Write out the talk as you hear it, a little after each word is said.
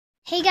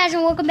Hey guys,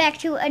 and welcome back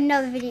to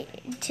another video.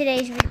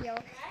 Today's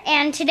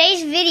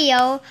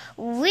video,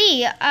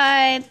 we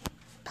are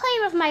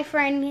playing with my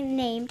friend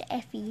named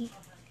Effie.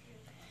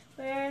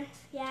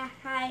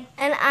 Hi.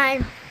 And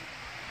I'm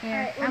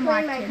here. I'm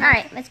watching. All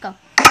right, let's go.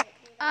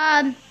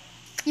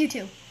 You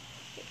two.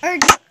 Or you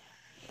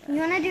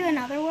wanna do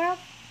another world?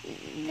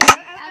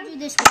 I'll do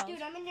this world.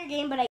 Dude, I'm in your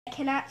game, but I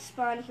cannot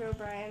spawn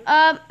Herobrine.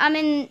 I'm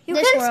in this world. You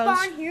can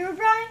spawn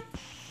Herobrine?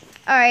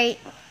 All right.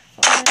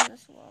 I'm in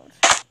this world.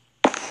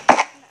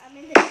 I'm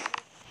in this.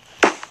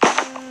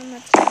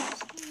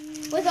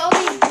 With all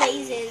these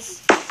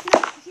blazes.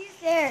 No, he's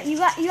there. You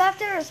have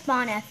to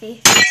respawn,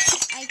 Effie.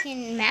 I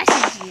can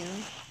message you.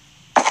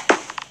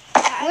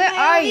 Where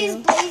are you?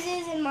 These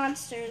blazes and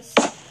monsters.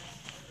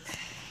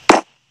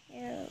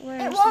 Yeah,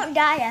 it won't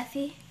die,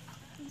 Effie.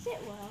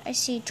 It will. I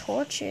see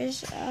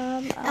torches.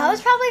 That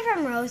was probably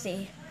from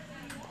Rosie.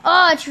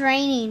 Oh, it's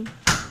raining.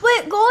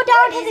 Wait, go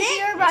down to the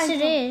Herobrine. Yes,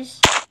 it is.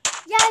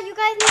 Yeah, you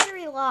guys need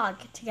to relog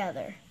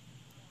together.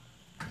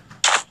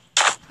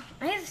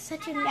 I have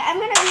such a... Yeah, I'm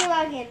going to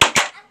relog in.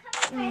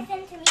 I'm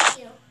coming to meet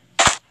you.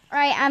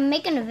 Alright, I'm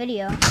making a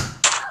video.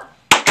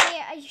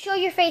 Yeah, show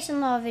your face in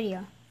the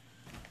video.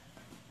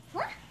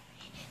 What?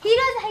 He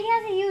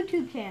has a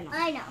YouTube channel.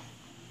 I know.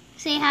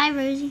 Say hi,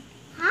 Rosie.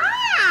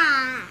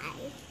 Hi.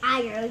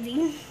 Hi,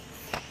 Rosie.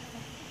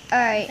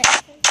 Alright.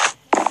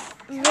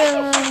 Did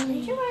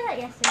you wear that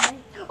yesterday?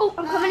 Oh,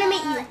 I'm coming to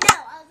meet you. No, I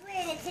was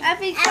wearing it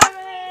today.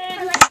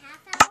 For like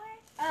half hour.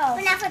 Oh.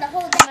 But not for the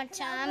whole day. My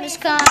time has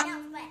come.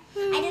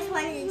 I just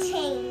wanted to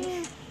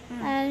change.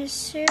 As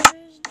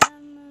service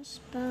demo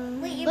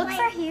spawn. Wait, look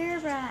for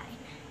Herobrine.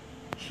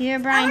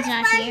 Herobrine's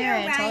not here.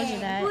 I told you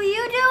that. Will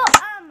you do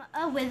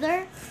a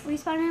wither?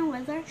 Respawn in a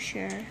wither?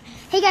 Sure.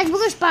 Hey guys, we're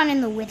gonna spawn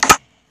in the wither.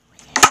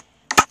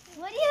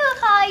 What do you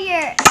call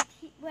your?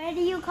 Where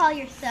do you call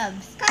your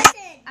subs?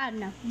 Cousin. I don't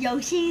know.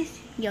 Yoshi's.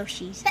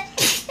 Yoshi's.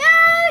 Yoshi.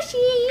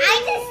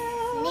 I just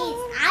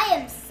sneezed. I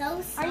am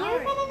so sorry. Are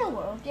you even in the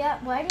world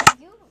yet? Why did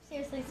you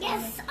seriously?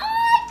 Yes.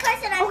 Oh,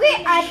 cousin.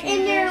 I'm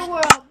in your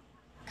world.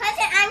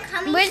 Cousin, I'm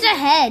coming. Where's the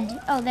head?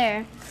 Oh,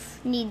 there.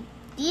 Need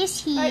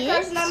this here. Alright,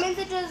 cousin, I'm in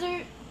the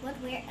desert. What?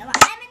 Where? I'm in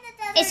the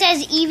desert. It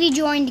says Evie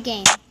joined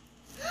game.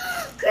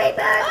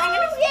 Creeper.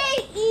 Oh,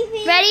 yay,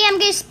 Evie. Ready? I'm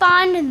gonna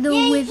spawn the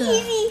wither.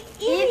 Evie.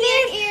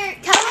 Evie.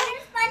 Come on.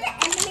 Spawn the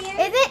Enderman.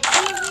 Is it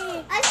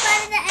Evie? I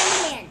spawned the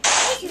Enderman.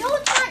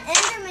 Don't spawn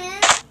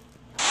Enderman.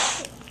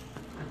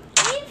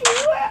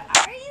 Evie, where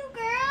are you,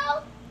 girl?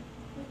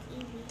 What's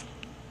Evie?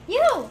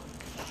 You.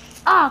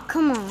 Oh,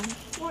 come on.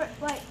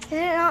 What? Did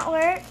it not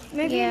work?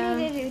 Maybe Yeah. you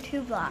need to do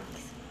 2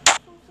 blocks.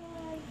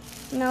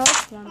 No,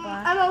 it's one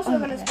block. I'm also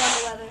going to spawn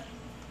the weather.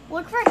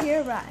 Look for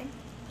Herobrine.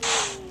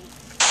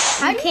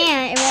 I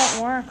can't. It won't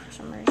work for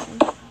some reason.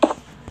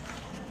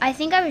 I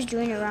think I was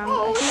doing it wrong.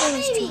 I think it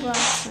was 2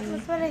 blocks.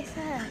 That's what I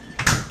said.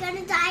 It's going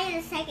to die in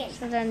a second.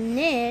 So then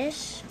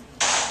this.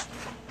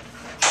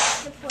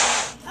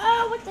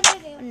 Oh, what's the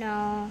video?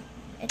 No,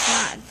 it's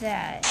not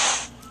that.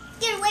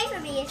 Get away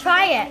from me.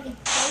 Try it.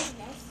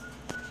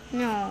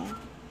 No.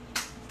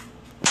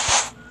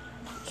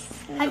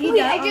 Have you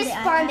done I just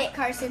spawned it,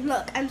 Carson.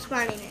 Look, I'm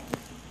spawning it.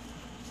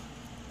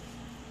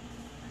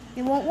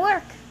 It won't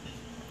work.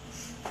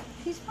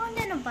 He spawned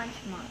in a bunch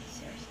of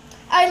monsters.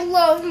 I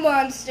love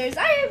monsters.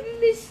 I have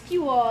missed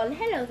you all.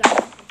 Hello, guys.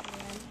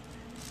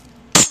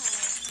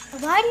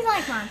 Why do you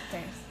like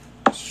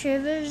monsters?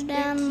 Shivers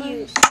down.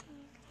 Cute.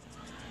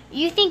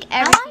 You think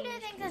How everything? long do you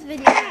think this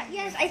video is?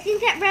 Yes, I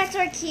think that rats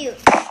are cute.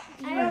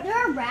 There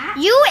are rats?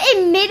 You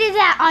admitted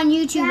that on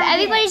YouTube. Rabbits.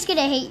 Everybody's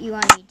gonna hate you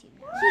on YouTube.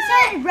 She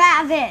said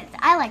rabbits.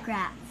 I like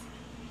rats.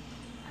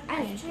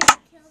 I do too.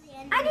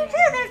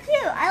 They're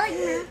cute. I like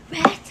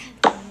rats.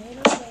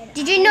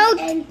 Did you know?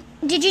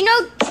 Did you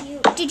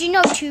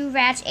know 2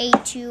 rats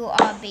ate 2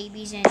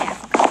 babies in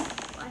Africa?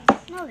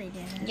 No, they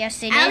didn't. Yes,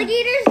 they did.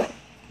 Alligators?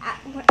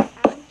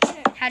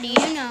 How do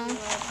you know?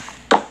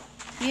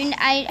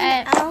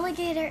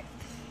 Alligator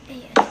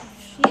ate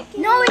it.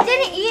 No, it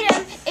didn't eat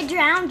him. It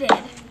drowned it.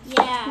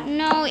 Yeah.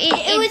 No,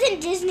 It was in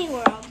Disney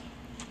World.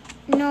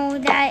 No,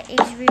 that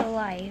is real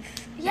life.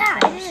 Yeah,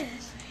 it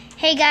is.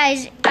 Hey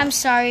guys, I'm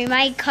sorry.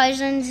 My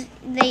cousins,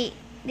 they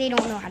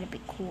don't know how to be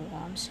cool.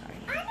 I'm sorry.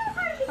 I know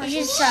how to be I'm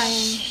just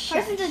saying.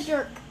 Carson's a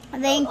jerk.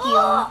 Thank you.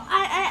 Oh,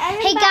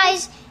 Hey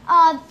guys,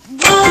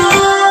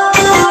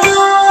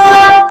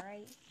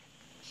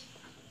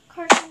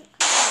 Carson.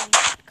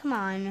 come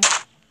on.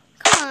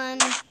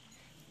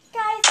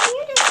 Guys, can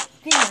you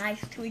just be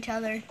nice to each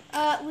other?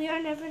 We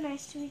are never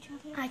nice to each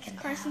other. I can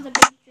Carson's a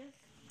big jerk.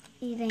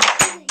 You think?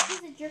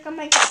 He's a jerk on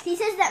Minecraft. He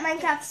says that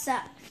Minecraft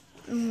sucks.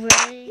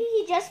 Really?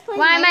 He just played.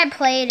 Why am I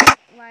playing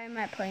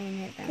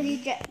it then?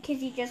 Because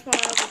he just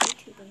went all the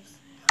YouTubers.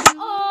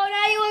 Oh,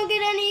 now you won't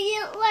get any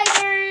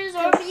likers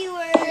or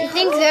viewers. You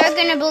think they're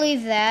gonna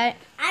believe that?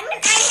 I'm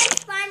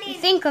spawning. You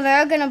think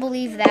they're gonna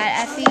believe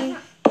that, Effie?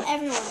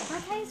 Everyone.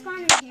 That's how you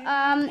spawn in here.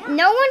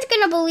 No one's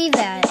gonna believe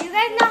that. Do you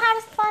guys know how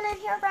to spawn in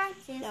here, Brian?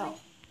 No.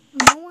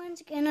 No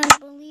one's gonna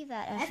believe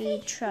that,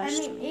 Effie.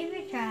 Trust.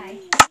 Maybe try.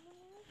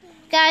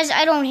 Guys,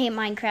 I don't hate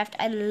Minecraft.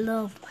 I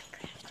love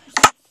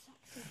Minecraft.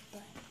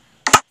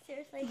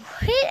 Seriously.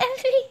 Wait,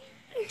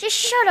 Effie. Just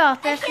shut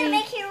up, I Effie. can't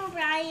make you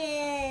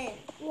Ryan.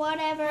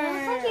 Whatever.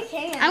 I think you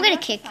can. I'm gonna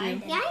kick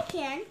you. Yeah, I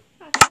can.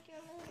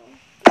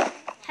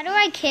 How do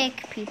I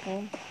kick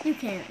people? You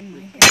can't in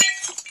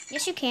Minecraft.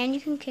 Yes, you can.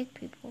 You can kick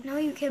people. No,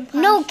 you can.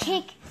 No,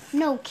 kick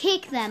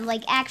them.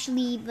 Like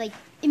actually, like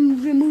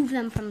remove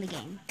them from the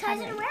game.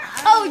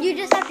 Oh, you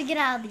just have to get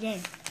out of the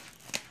game.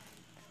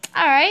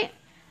 All right.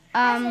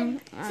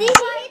 See,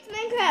 it's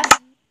Minecraft.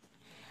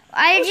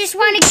 I just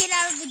want to get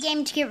out of the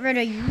game to get rid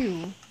of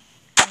you.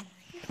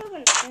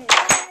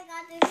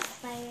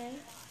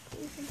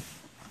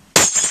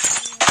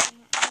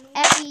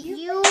 Effie,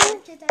 you.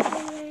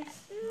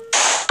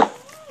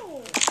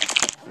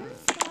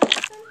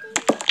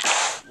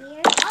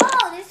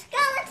 Oh, there's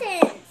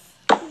skeletons.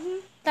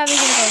 Thought we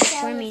were gonna go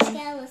swimming.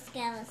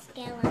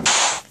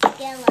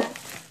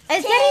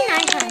 It's getting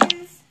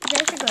nighttime.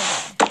 There's a good.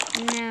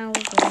 No, we're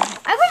good.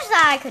 I wish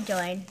that I could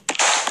join.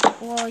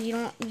 Well, you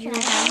don't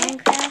have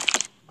Minecraft?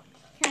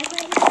 Can I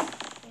play this?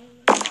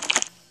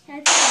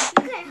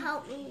 You can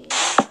help me.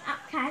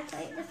 Can I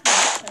play this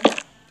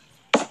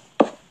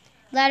one?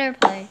 Let her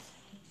play.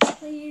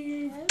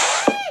 Please.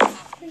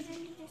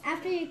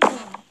 After you kill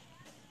him.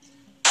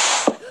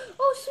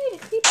 Oh, sweet,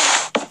 a creeper.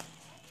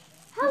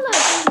 Hello,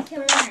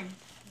 kill one.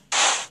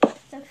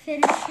 So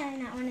finish killing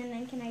that one, and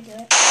then can I do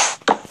it?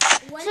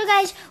 So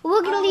guys,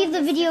 we're going to leave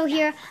the video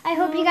here. I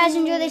hope you guys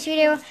enjoyed this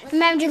video.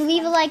 Remember to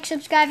leave a like,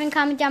 subscribe, and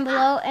comment down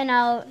below. And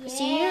I'll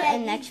see you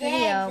in the next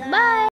video. Bye!